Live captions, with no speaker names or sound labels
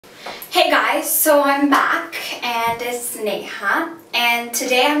Hey guys, so I'm back and it's Neha, and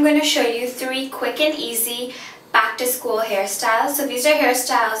today I'm going to show you 3 quick and easy back to school hairstyles. So these are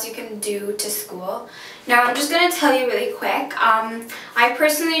hairstyles you can do to school. Now I'm just going to tell you really quick, I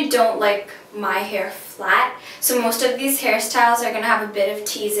personally don't like my hair flat, so most of these hairstyles are going to have a bit of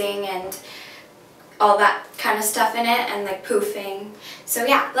teasing and all that kind of stuff in it, and like poofing. So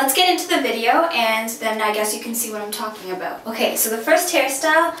yeah, let's get into the video and then I guess you can see what I'm talking about. Okay, so the first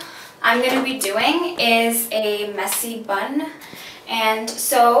hairstyle I'm going to be doing is a messy bun, and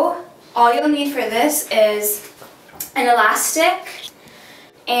so all you'll need for this is an elastic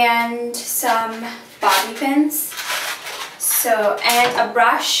and some bobby pins, and a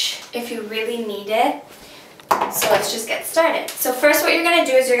brush if you really need it. So let's just get started. So first what you're going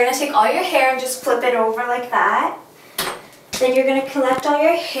to do is you're going to take all your hair and just flip it over like that. Then you're going to collect all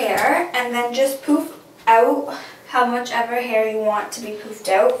your hair and then just poof out how much ever hair you want to be poofed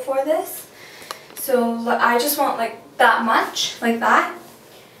out for this. So I just want like that much, like that.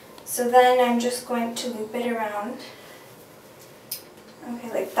 So then I'm just going to loop it around.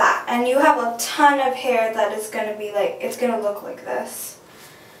 Okay, like that. And you have a ton of hair that is going to be like, it's going to look like this.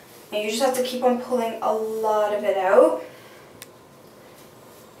 And you just have to keep on pulling a lot of it out.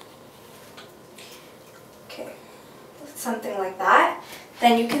 Okay, something like that.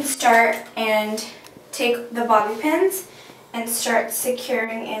 Then you can start and take the bobby pins and start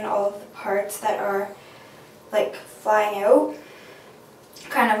securing in all of the parts that are like flying out,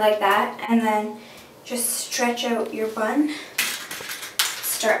 kind of like that, and then just stretch out your bun,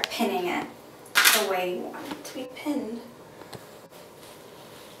 start pinning it the way you want it to be pinned.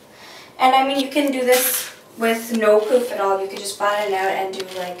 And I mean, you can do this with no poof at all. You could just flatten it out and do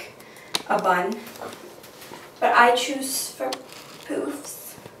like a bun, but I choose for poofs.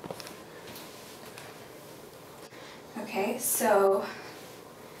 Okay, so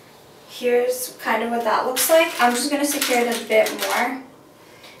here's kind of what that looks like. I'm just going to secure it a bit more.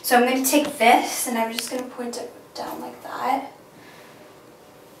 So I'm going to take this and I'm just going to point it down like that.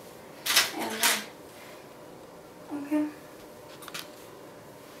 And then, okay.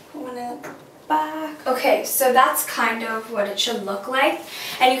 Put it back. Okay, so that's kind of what it should look like.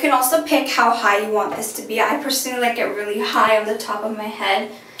 And you can also pick how high you want this to be. I personally like it really high on the top of my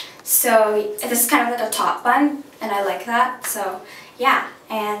head. So this is kind of like a top bun, and I like that. So yeah,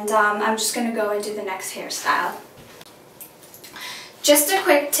 and I'm just going to go and do the next hairstyle. Just a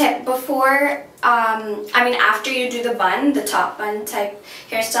quick tip before, after you do the bun, the top bun type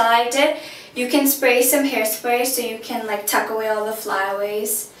hairstyle I did, you can spray some hairspray so you can like tuck away all the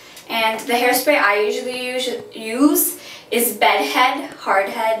flyaways. And the hairspray I usually use is Bedhead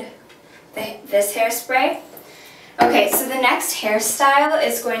Hardhead, this hairspray. Okay, so the next hairstyle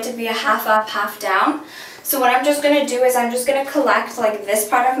is going to be a half up, half down. So what I'm just going to do is I'm just going to collect like this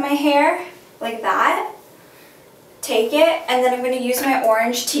part of my hair, like that. Take it, and then I'm going to use my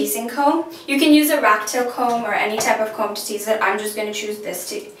orange teasing comb. You can use a rat tail comb or any type of comb to tease it. I'm just going to choose this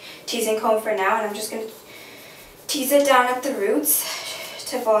teasing comb for now, and I'm just going to tease it down at the roots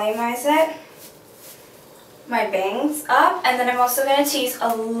to volumize it. My bangs up, and then I'm also going to tease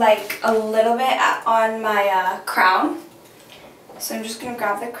a little bit on my crown. So I'm just going to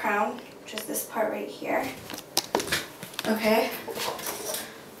grab the crown, which is this part right here. Okay.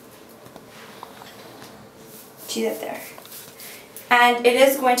 Tease it there. And it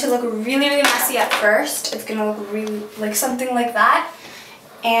is going to look really, really messy at first. It's going to look really like something like that.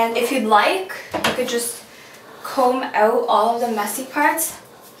 And if you'd like, you could just comb out all of the messy parts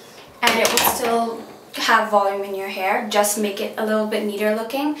and it will still have volume in your hair. Just make it a little bit neater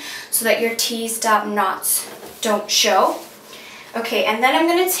looking so that your teased up knots don't show. Okay, and then I'm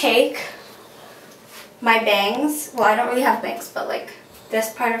going to take my bangs. Well, I don't really have bangs, but like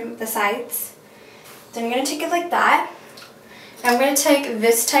this part of the sides. Then I'm going to take it like that. I'm going to take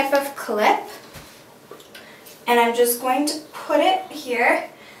this type of clip and I'm just going to put it here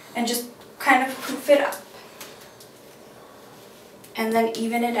and just kind of poof it up. And then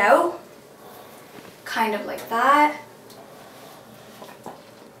even it out. Kind of like that.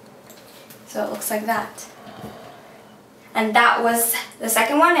 So it looks like that. And that was the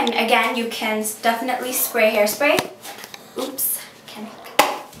second one. And again, you can definitely spray hairspray. Oops.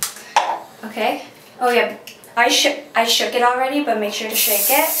 Okay. Oh yeah, I shook it already, but make sure to shake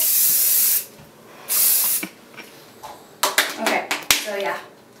it. Okay, so yeah,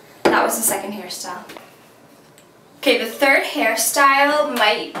 that was the second hairstyle. Okay, the third hairstyle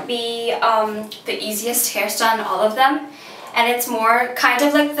might be the easiest hairstyle in all of them, and it's more kind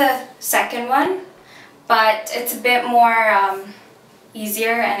of like the second one, but it's a bit more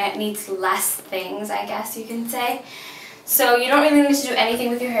easier and it needs less things, I guess you can say. So you don't really need to do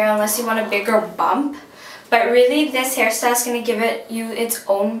anything with your hair unless you want a bigger bump. But really, this hairstyle is going to give you its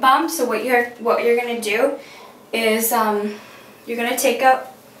own bump. So what you're going to do is you're going to take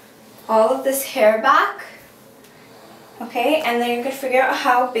out all of this hair back. Okay, and then you're going to figure out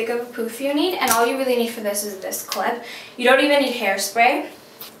how big of a poof you need. And all you really need for this is this clip. You don't even need hairspray.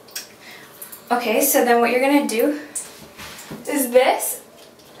 Okay, so then what you're going to do is this.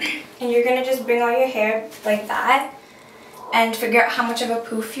 And you're going to just bring all your hair like that. And figure out how much of a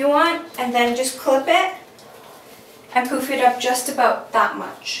poof you want. And then just clip it. And poof it up just about that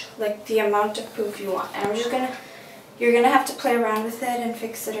much. Like the amount of poof you want. And I'm just going to, you're going to have to play around with it and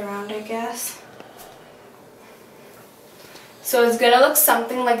fix it around, I guess. So it's going to look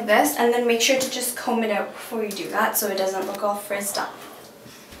something like this, and then make sure to just comb it out before you do that so it doesn't look all frizzed up.